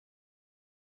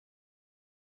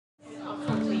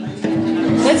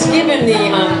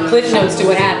given the cliff notes to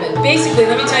what happened. Basically,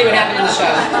 let me tell you what happened in the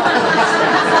show.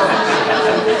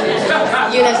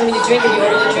 You have something to drink, and you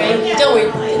ordered a drink? Don't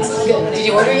worry, it's good. Did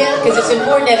you order yet? Because it's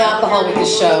important to have alcohol with this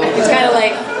show. It's kind of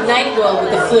like NyQuil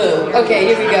with the flu. Okay,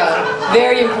 here we go.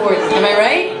 Very important. Am I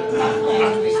right?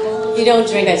 You don't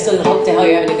drink, I still hope to hell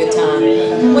you're having a good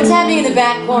time. What's happening in the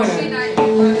back corner?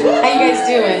 How you guys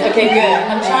doing? Okay, good.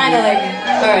 I'm trying to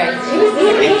alright.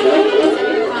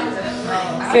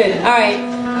 Good, alright.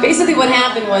 Basically what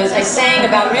happened was I sang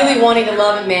about really wanting to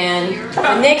love a man.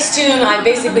 The next tune I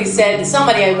basically said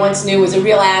somebody I once knew was a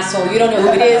real asshole. You don't know who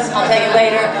it is, I'll tell you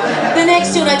later. The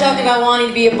next tune I talked about wanting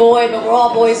to be a boy, but we're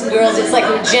all boys and girls. It's like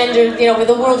we're gendered, you know, where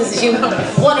the world is this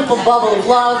wonderful bubble of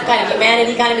love, kind of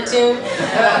humanity kind of a tune.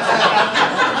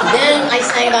 Then I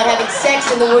sang about having sex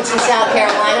in the woods in South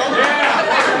Carolina.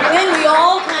 Then we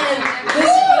all kind of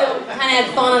had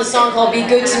fun on a song called Be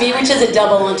Good to Me, which is a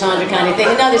double entendre kind of thing,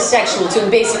 another sexual tune.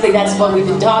 Basically that's what we've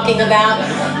been talking about.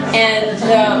 And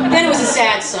then it was a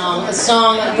sad song,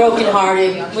 Broken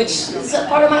Hearted, which is a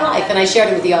part of my life, and I shared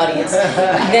it with the audience.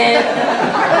 Then,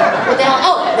 what the hell?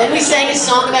 Oh, then we sang a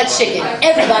song about chicken.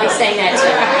 Everybody sang that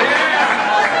too.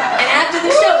 And after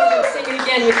the show we're going to sing it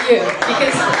again with you,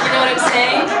 because you know what I'm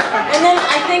saying? And then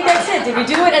I think that's it. Did we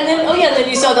do it? And then, oh yeah, then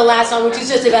you saw the last song, which is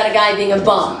just about a guy being a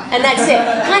bum. And that's it.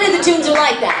 Kind of the tunes are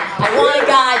like that. I want a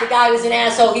guy, the guy was an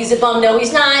asshole, he's a bum, no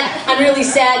he's not. I'm really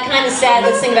sad, kind of sad,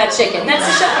 let's sing about chicken. That's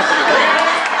the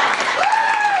show.